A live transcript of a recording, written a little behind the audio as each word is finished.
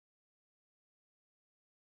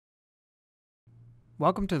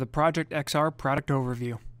Welcome to the ProjectxR product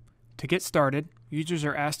overview. To get started, users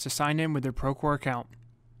are asked to sign in with their Procore account.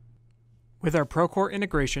 With our Procore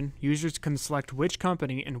integration, users can select which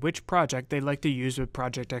company and which project they'd like to use with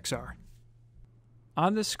ProjectxR.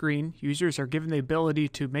 On this screen, users are given the ability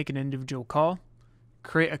to make an individual call,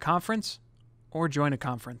 create a conference, or join a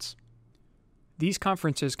conference. These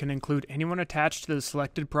conferences can include anyone attached to the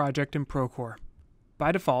selected project in Procore.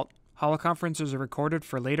 By default, holoconferences are recorded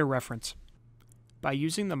for later reference. By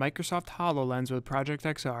using the Microsoft HoloLens with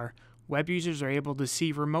ProjectxR, web users are able to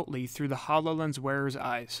see remotely through the HoloLens wearer's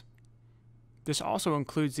eyes. This also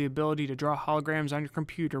includes the ability to draw holograms on your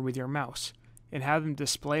computer with your mouse and have them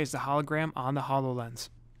display as the hologram on the HoloLens.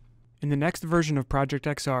 In the next version of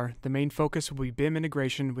ProjectxR, the main focus will be BIM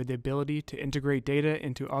integration with the ability to integrate data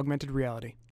into augmented reality.